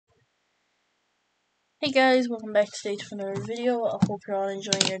Hey guys, welcome back today to another video. I hope you're all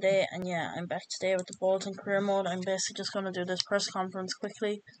enjoying your day, and yeah, I'm back today with the Bolton Career mode. I'm basically just going to do this press conference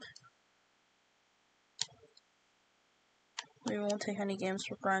quickly. We won't take any games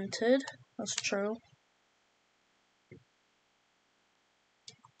for granted, that's true.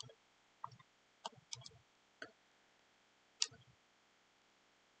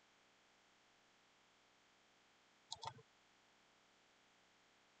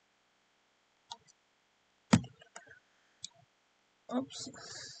 Oops.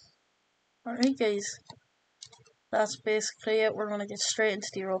 Alright guys, that's basically it. We're going to get straight into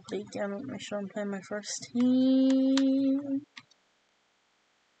the Europa League game. Make sure I'm playing my first team.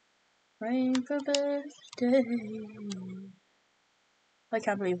 Rain for birthday. I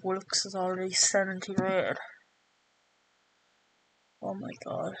can't believe Wilkes is already 70 rated. Oh my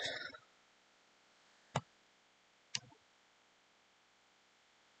god.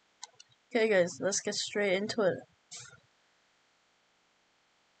 Okay guys, let's get straight into it.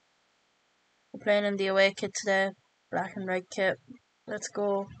 We're playing in the away kit today, black and red kit. Let's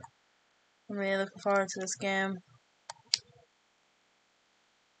go. I'm really looking forward to this game.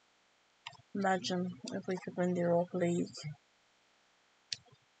 Imagine if we could win the Europa League.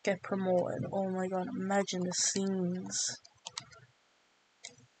 Get promoted. Oh my god, imagine the scenes.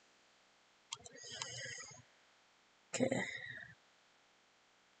 Okay.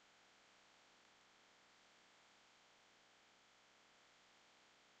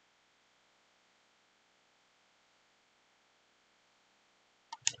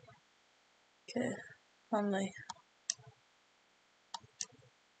 Okay. Finally.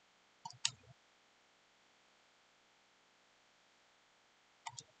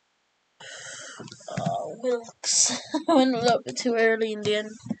 Oh, Wilkes. I went a little bit too early in the end.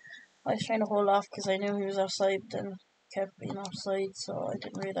 I was trying to hold off because I knew he was offside, then kept being offside, so I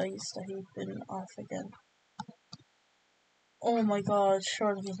didn't realise that he'd been off again. Oh my god,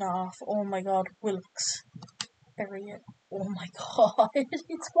 surely he's not off. Oh my god, Wilkes. Oh my god,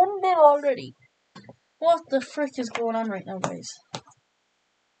 it's 1-0 already. What the frick is going on right now, guys?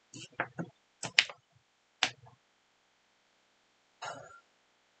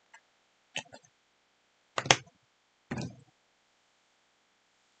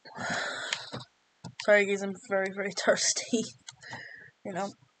 Sorry guys, I'm very, very thirsty. You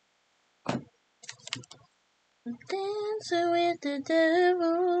know. Dancing with the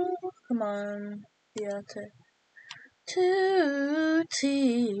devil. Come on, Beate.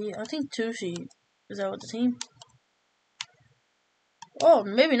 Tutti. I think Tutti. Is that what the team? Oh,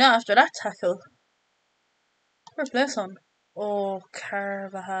 maybe not after that tackle. Where's Blesson? Oh,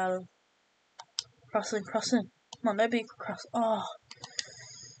 Carvajal. Crossing. Come on, maybe you could cross. Oh.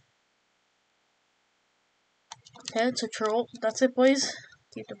 Okay, it's a troll. That's it, boys.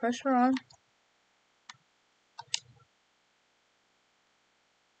 Keep the pressure on.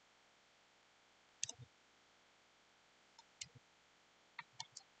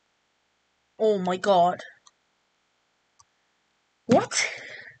 Oh my god. What?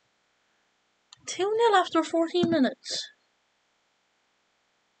 2-0 after 14 minutes.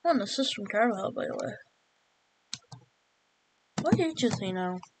 What an assist from Carvajal, by the way. What age is he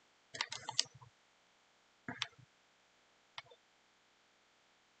now?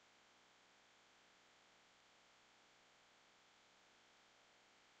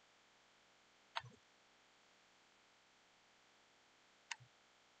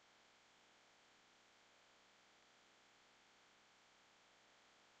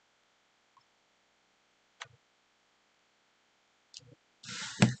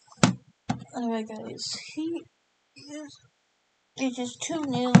 Anyway, guys, it is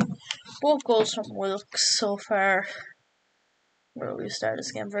 2-0. Both goals from Wilkes so far. Where we start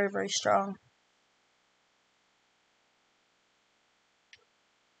this game very, very strong.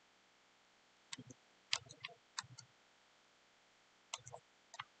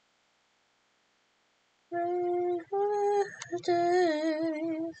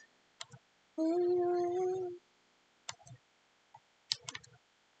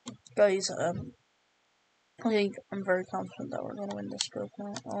 Guys, I think I'm very confident that we're gonna win this group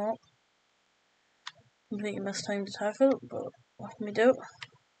now. Oh, completely mistimed the tackle, but what can we do?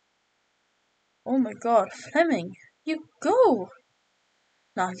 Oh my god, Fleming, you go!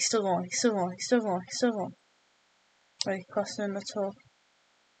 Nah, he's still going. Right, crossing in the top.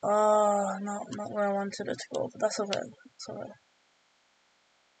 Oh, not where I wanted it to go, but that's okay. It's alright.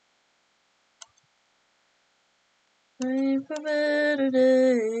 Pray for better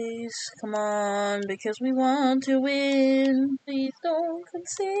days. Come on, because we want to win. Please don't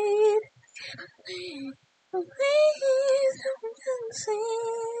concede. Please don't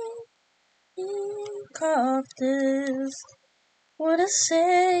concede. coughed this. What a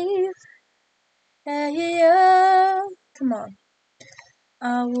save. Yeah. Come on.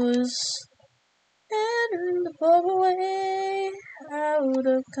 I was heading the ball away, out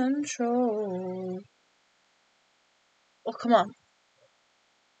of control. Oh, come on.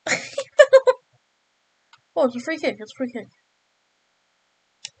 Oh, it's a free kick. It's a free kick.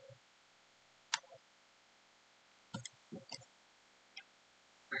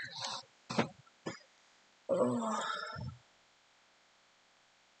 Oh.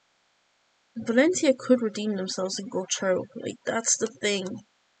 Valencia could redeem themselves and go through. Like, that's the thing.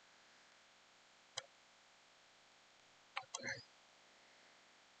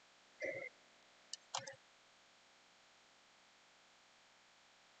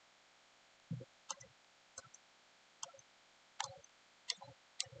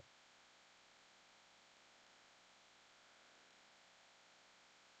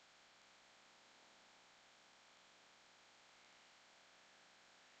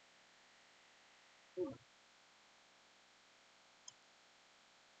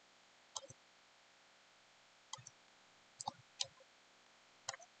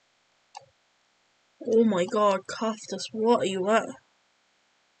 Oh my god, Coftus, what are you at?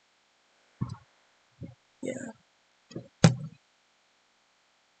 Yeah.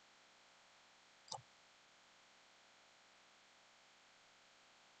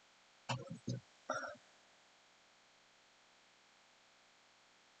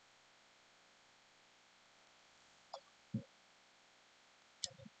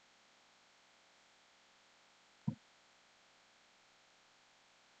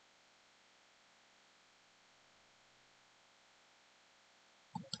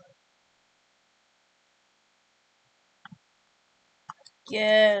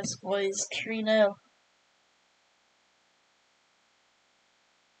 Yes, boys, 3-0.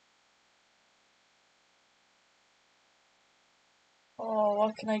 Oh,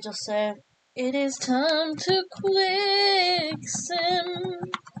 what can I just say? It is time to quicksand.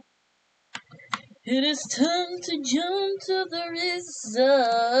 It is time to jump to the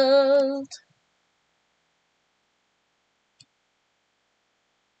result.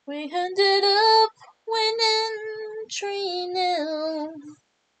 We ended up winning 3-0.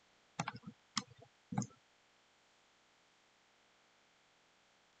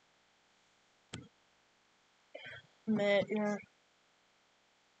 Mate, you're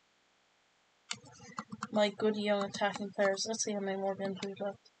my good young attacking players. Let's see how many more games we've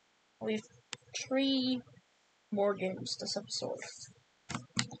left. We've 3 more games this episode.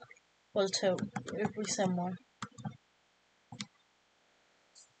 Well, 2, if we send one.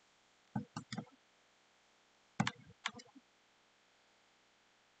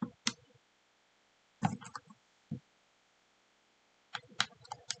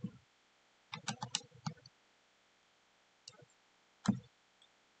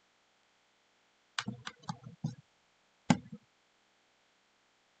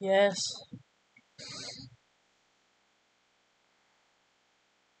 Yes.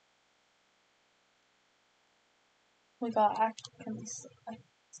 We got Atkins.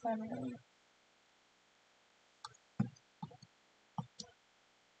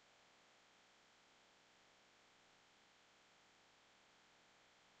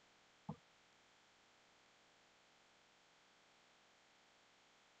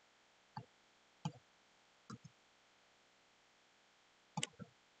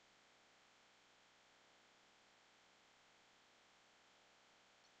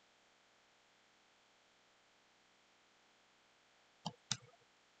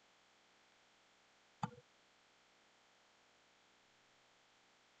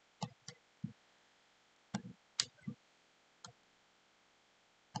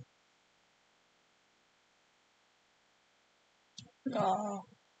 Oh,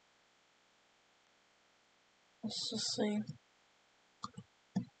 let's just see.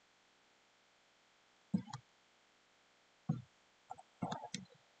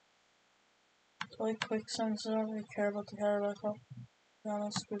 Play quick songs. I don't really care about the Carabao Cup. To be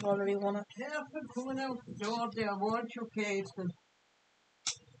honest, we've already won it. Careful coming out the door there, won't you, Caitlin?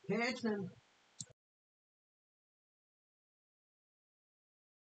 Caitlin.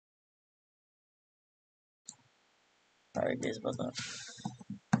 Sorry, guys, about that.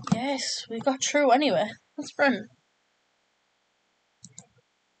 Yes, we got through anyway. That's brilliant.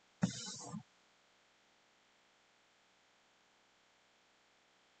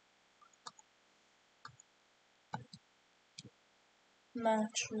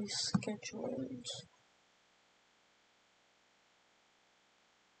 Match rescheduled.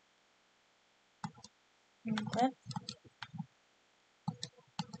 Okay.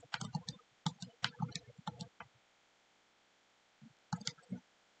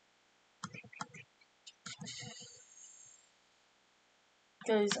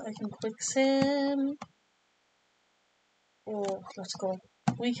 Guys, I can quick sim. Oh, let's go.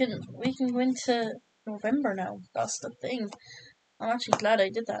 We can go into November now. That's the thing. I'm actually glad I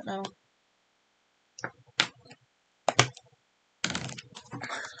did that now.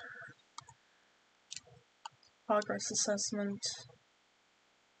 Progress assessment.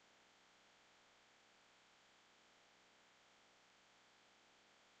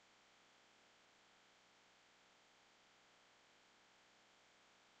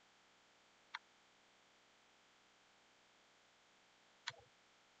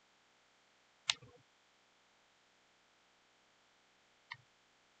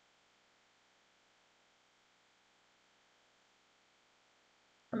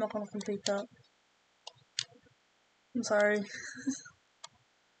 I'm not gonna complete that. I'm sorry.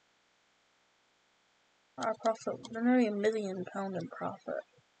 Our profit, we're nearly £1 million in profit.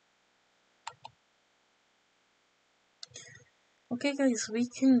 Okay guys, we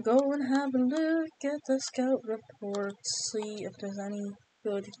can go and have a look at the scout report, see if there's any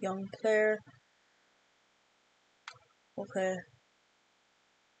good young player. Okay.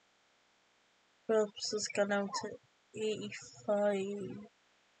 Phillips has gone down to 85.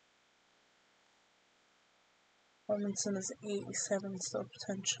 Robinson is 87 still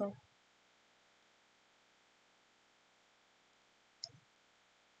potential.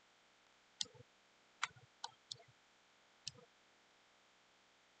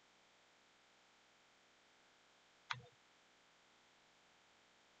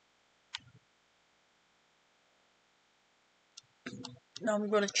 Now I'm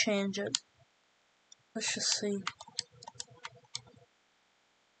gonna change it. Let's just see.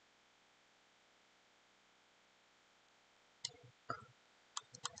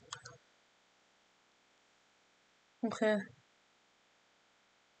 Okay.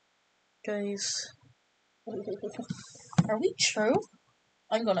 Guys. Are we true?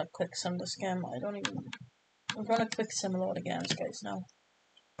 I'm gonna quick sim this game. I'm gonna quick sim a lot of games, guys, now.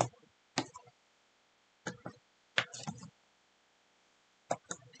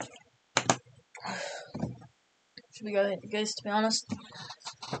 Should we go, guys, to be honest?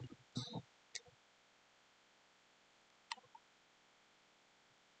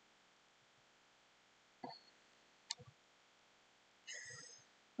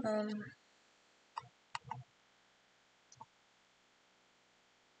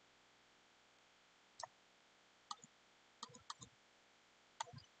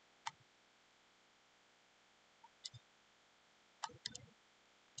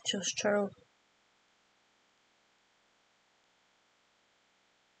 Just true.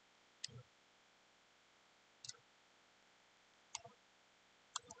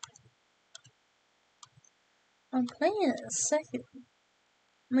 I'm playing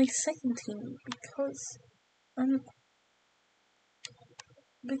my second team because like,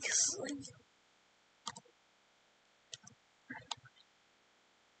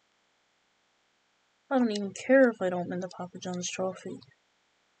 I don't even care if I don't win the Papa John's trophy.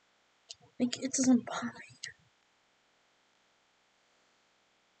 Like, it doesn't bother me.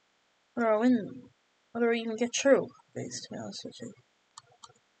 Whether I win, whether I even get through, guys, to be honest with you.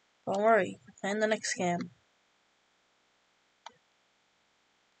 Don't worry, in the next game.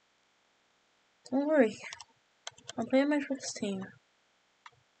 Don't worry, I'm playing my first team.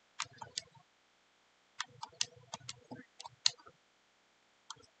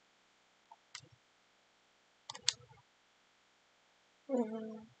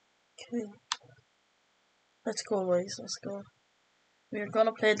 Okay. Let's go, boys, let's go. We're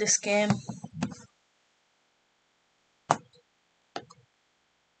gonna play this game.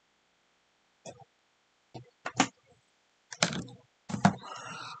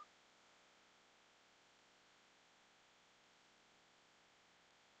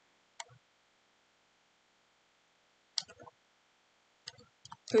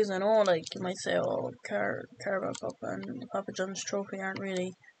 Because I know, like, you might say, oh, Carabao Cup and Papa John's trophy aren't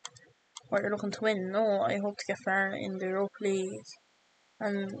really what you're looking to win. No, I hope to get far in the Europa League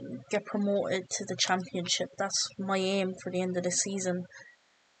and get promoted to the Championship. That's my aim for the end of the season.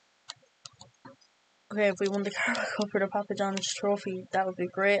 Okay, if we won the Carabao Cup or the Papa John's trophy, that would be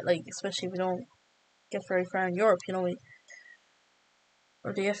great, like, especially if we don't get very far in Europe, you know,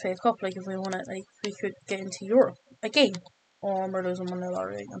 or the FA Cup, like, if we won it, like, we could get into Europe again. Oh, we're losing 1-0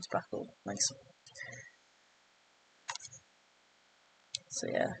 already against Blackpool. Nice. So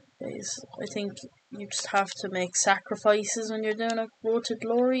yeah, guys, I think you just have to make sacrifices when you're doing a road to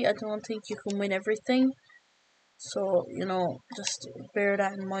glory. I don't think you can win everything. So, you know, just bear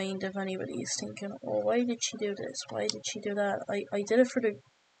that in mind if anybody is thinking, oh, why did she do this? Why did she do that? I did it for the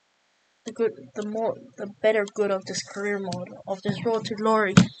the better good of this career mode, of this road to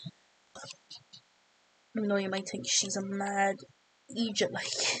glory. Even though you might think she's a mad Egypt,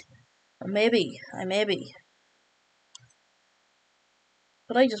 like, maybe,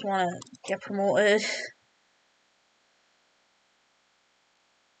 but I just want to get promoted.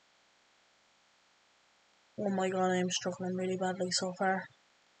 Oh my god, I am struggling really badly so far.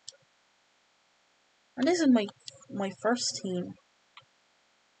 And this is my first team.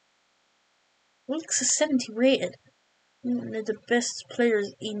 Wilkes is 70 rated. They're the best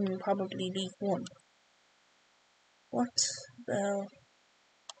players in probably League 1. What the hell?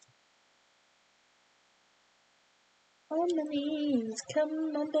 On my knees, come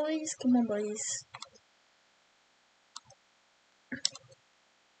on boys, come on boys.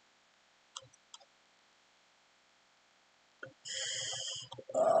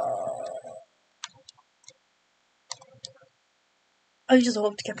 I just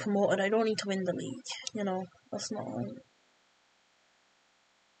hope to get promoted. I don't need to win the league. You know, that's not.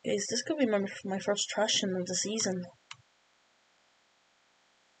 Guys, this could be my first trashing of the season.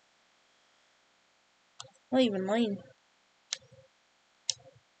 Not even mine.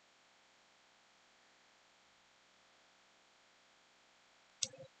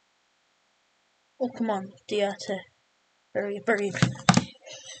 Oh, come on, Diate. Very, very.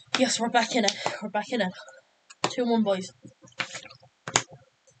 Yes, we're back in it. We're back in it. 2-1, boys.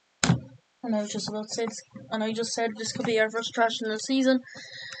 And I was just about to say this, and I just said this could be our first trash in the season,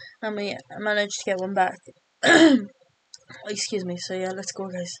 and we managed to get one back. Excuse me. So yeah, let's go,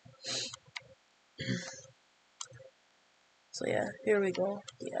 guys. So yeah, here we go.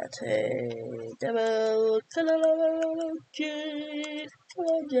 Diate, double, Kalonji. He's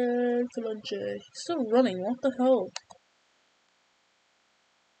still running. What the hell?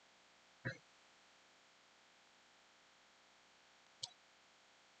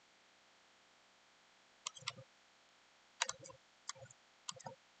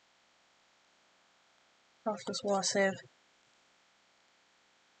 Off this wall save.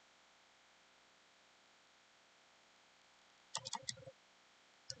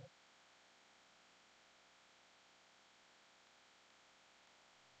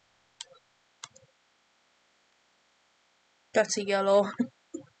 That's a yellow.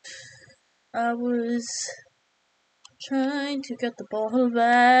 I was trying to get the ball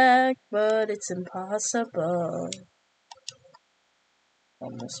back, but it's impossible.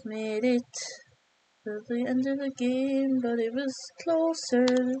 Almost made it to the end of the game, but it was closer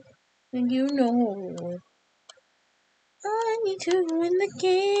than you know. I need to win the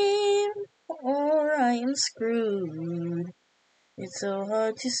game, or I am screwed. It's so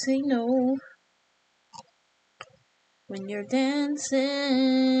hard to say no when you're dancing,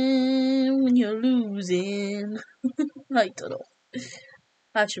 when you're losing. I don't know.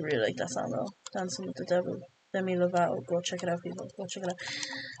 I actually really like that song though. Dancing with the Devil. Demi Lovato. Go check it out, people. Go check it out.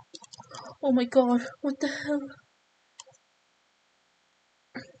 Oh my god, what the hell?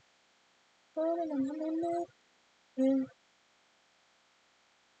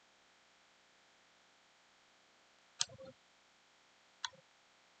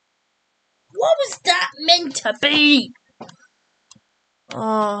 What was that meant to be?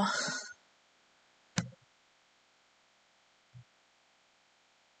 Oh.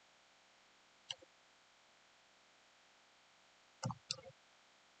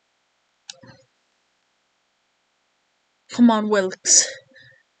 Come on, Wilkes.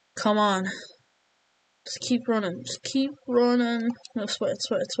 Come on. Just keep running. Just keep running. No, sweat.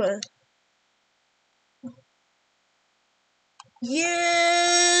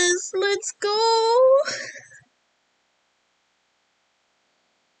 Yes! Let's go!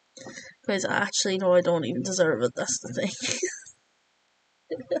 Guys, I actually know I don't even deserve it. That's the thing.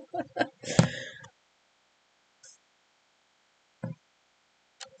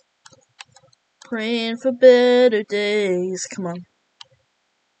 Praying for better days. Come on.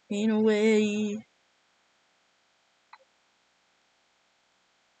 In a way.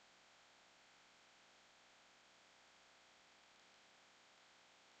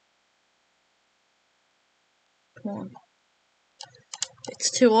 Come on. It's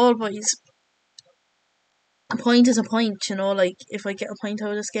 2-all, boys. A point is a point, you know, like, if I get a point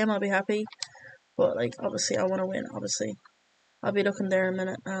out of this game, I'll be happy. But, like, obviously, I want to win, obviously. I'll be looking there in a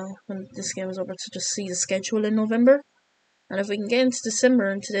minute now, when this game is over, to just see the schedule in November. And if we can get into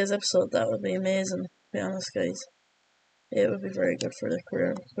December in today's episode, that would be amazing, to be honest, guys. It would be very good for the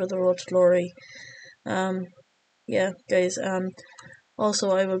career, for the road to glory. Yeah, guys,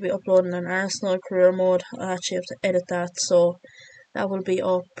 also, I will be uploading an Arsenal career mode. I actually have to edit that, so that will be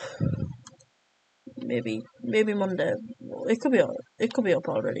up maybe Monday. It could be up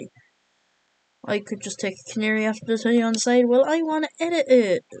already.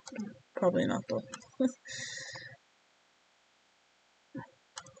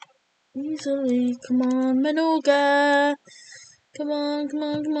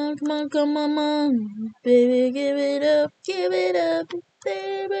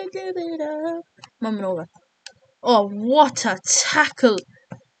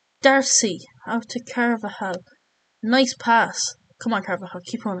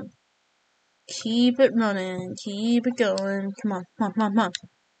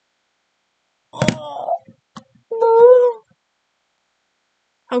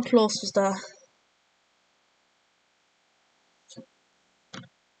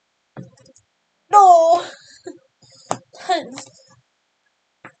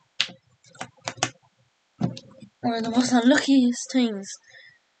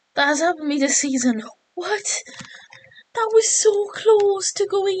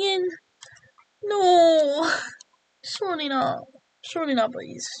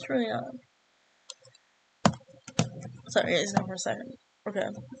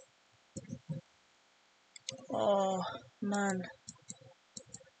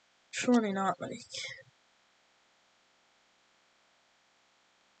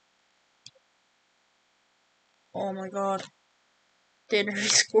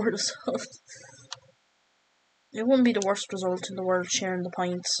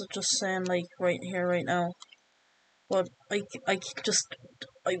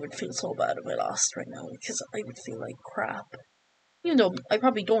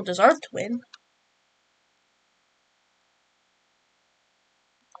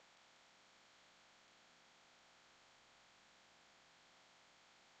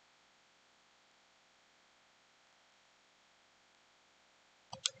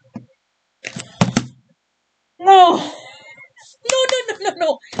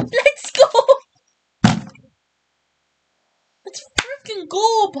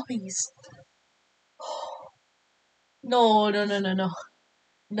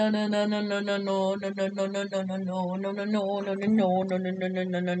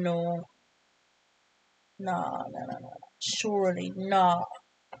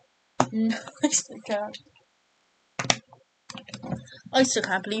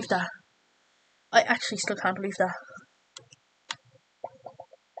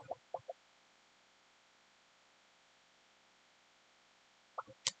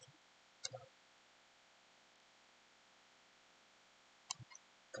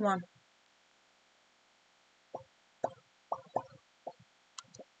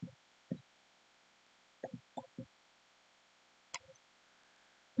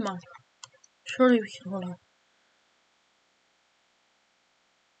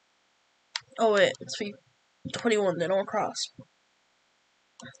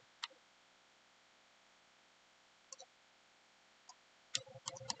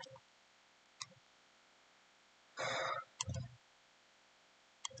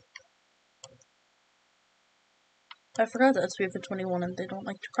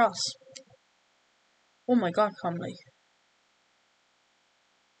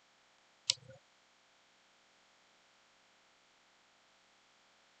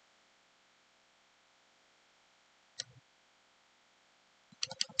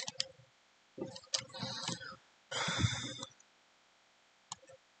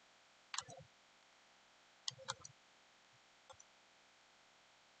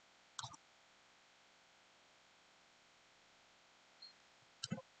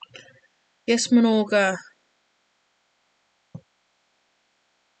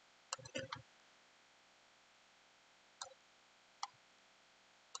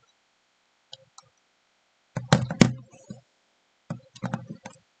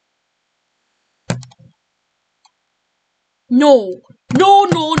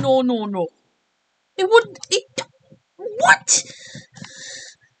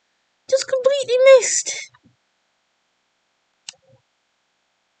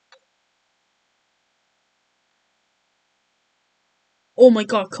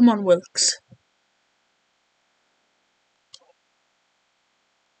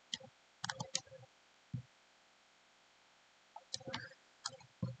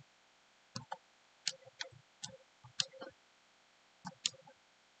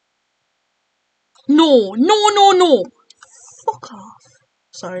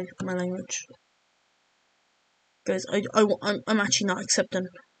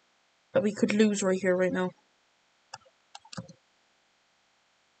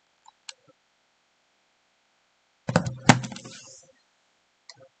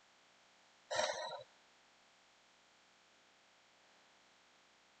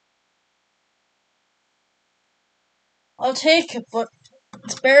 I'll take it, but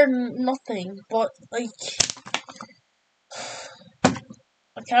it's better than nothing. But like,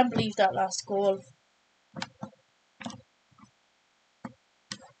 I can't believe that last goal.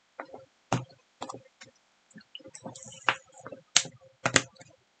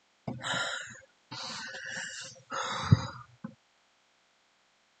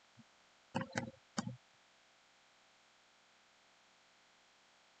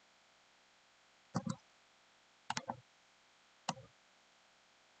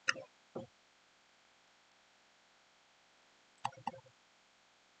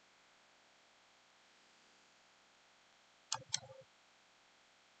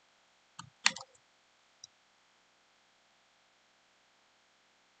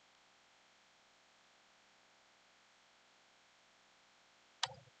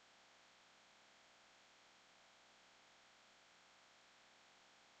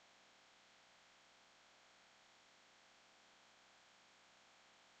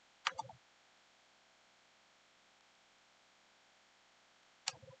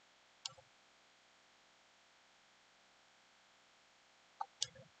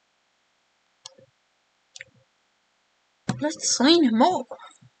 Let's sign him up.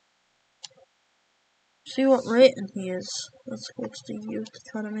 See what rating he is. Let's go to the youth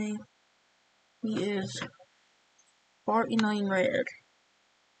academy. He is 49 rated.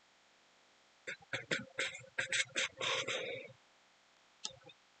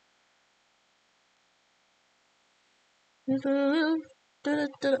 I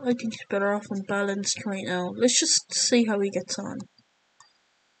think he's better off unbalanced right now. Let's just see how he gets on.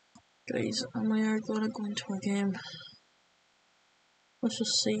 Guys, and we are gonna go into our game. Let's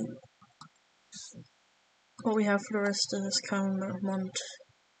just see what we have for the rest of this calendar month.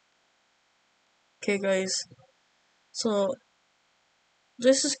 Okay guys, so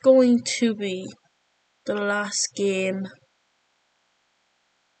this is going to be the last game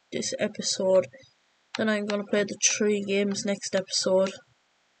this episode. Then I'm gonna play the 3 games next episode.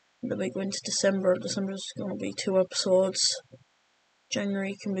 And then we go into December. December is gonna be 2 episodes.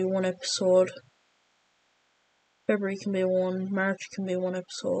 January can be 1 episode. February can be 1. March can be 1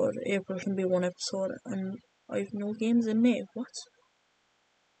 episode. April can be 1 episode. And I've no games in May. What?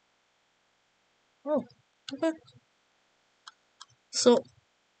 Oh, okay. So,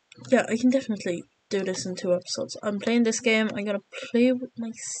 yeah, I can definitely do this in 2 episodes. I'm playing this game. I'm gonna play with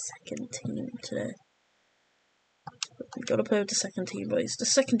my second team today. I'm gonna play with the second team, boys. The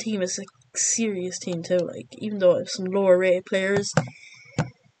second team is a serious team too. Like, even though I have some lower rated players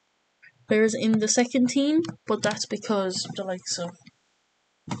in the second team, but that's because the likes of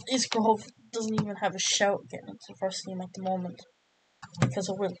Isgrove doesn't even have a shout getting into the first team at the moment because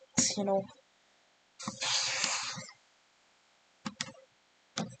of Wilkes, you know.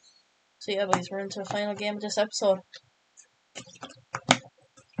 So yeah, boys, we're into the final game of this episode.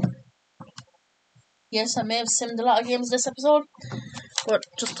 Yes, I may have simmed a lot of games this episode, but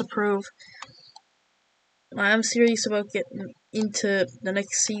just to prove, I am serious about getting into the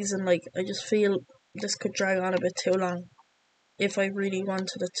next season. Like, I just feel this could drag on a bit too long if I really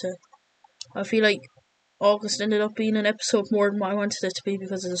wanted it to. I feel like August ended up being an episode more than what I wanted it to be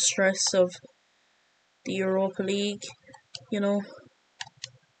because of the stress of the Europa League, you know.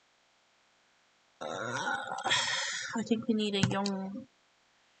 I think we need a young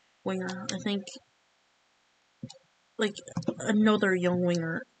winger. I think, like, another young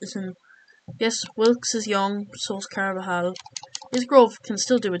winger isn't. Yes, Wilkes is young, so's Carvajal. Isgrove can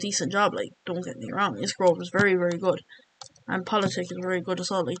still do a decent job, like, don't get me wrong. Isgrove is very, very good. And Politic is very good as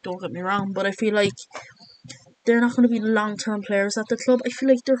well, like, don't get me wrong. But I feel like they're not going to be long-term players at the club. I feel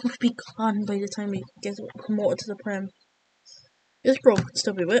like they're going to be gone by the time we get promoted to the Prem. Isgrove could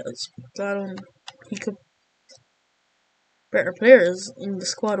still be with us. He could better players in the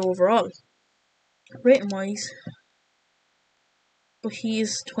squad overall, rating-wise. But he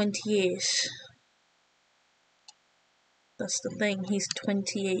is 28. That's the thing, he's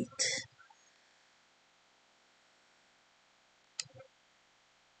 28.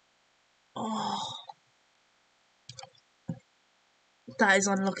 Oh, that is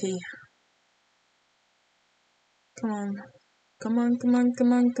unlucky. Come on. Come on, come on,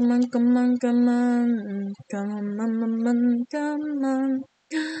 come on, come on, come on, come on. Come on, come on.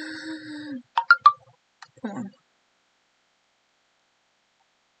 Come on.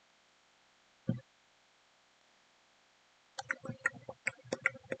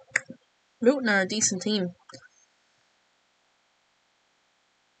 Luton are a decent team.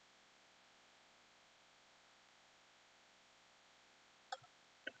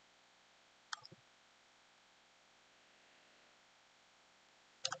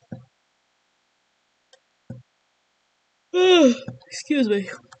 Excuse me.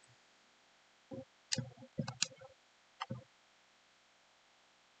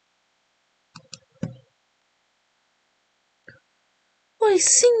 What I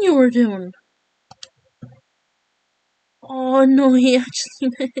seen you were doing? Oh no, he actually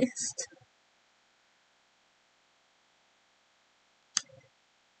missed.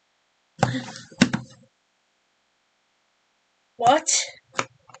 What?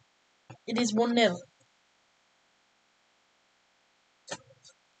 It is 1-0.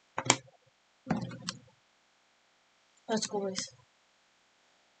 Let's go, boys.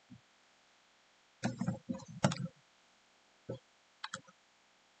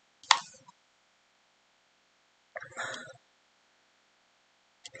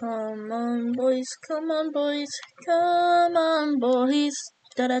 Come on, boys. Come on, boys. Come on, boys.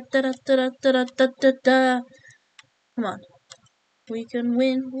 Da da da da da da da da da da. Come on. We can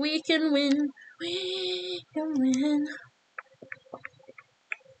win. We can win. We can win.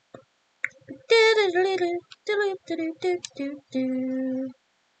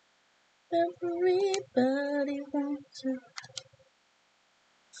 Everybody wants to.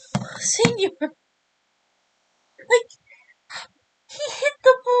 Senior, like he hit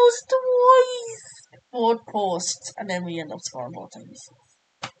the post twice, both posts, and then we end up scoring both times.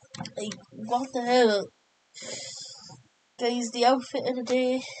 Like what the hell, guys? The outfit of the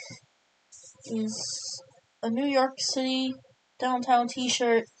day is a New York City downtown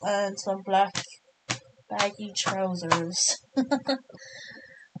T-shirt and some black baggy trousers.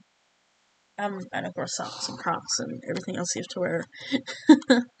 And of course socks and Crocs and everything else you have to wear.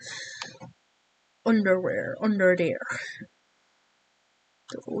 Underwear under there.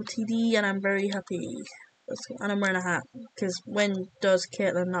 The OTD, and I'm very happy. And I'm wearing a hat, because when does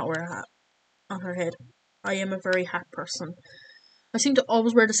Caitlin not wear a hat on her head? I am a very hat person. I seem to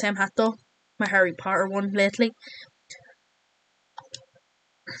always wear the same hat though. My Harry Potter one lately.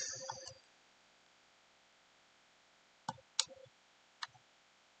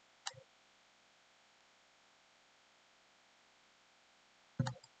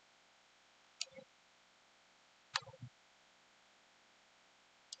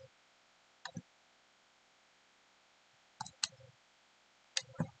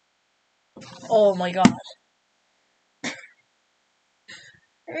 Oh my god.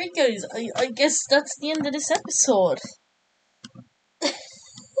 Alright guys, I guess that's the end of this episode.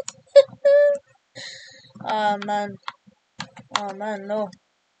 Ah man. Oh man, no.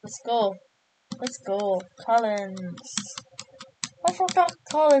 Let's go. Let's go. Collins. I forgot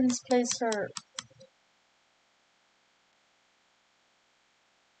Collins plays her.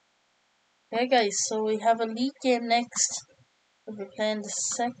 Yeah guys, so we have a league game next. We're playing the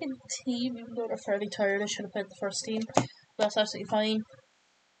second team, even though they're fairly tired. I should have played the first team. But that's absolutely fine.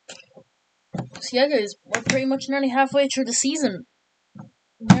 So yeah guys, we're pretty much nearly halfway through the season.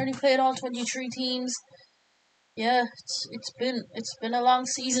 We already played all 23 teams. Yeah, it's been a long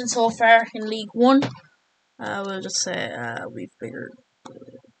season so far in League One. We'll just say we've figured.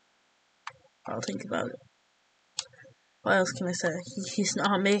 I'll think about it. What else can I say? He's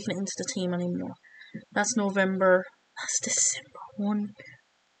not making it into the team anymore. That's November. That's December 1.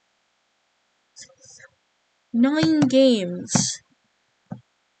 9 games.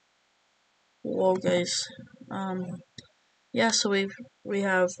 Whoa, guys. Yeah, so we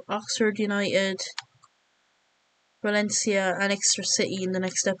have Oxford United, Valencia, and Exeter City in the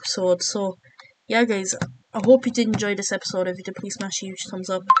next episode. So, yeah, guys, I hope you did enjoy this episode. If you did, please smash a huge thumbs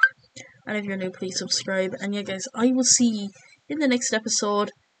up. And if you're new, please subscribe. And yeah, guys, I will see you in the next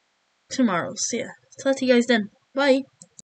episode tomorrow. So, yeah, talk to you guys then. Bye.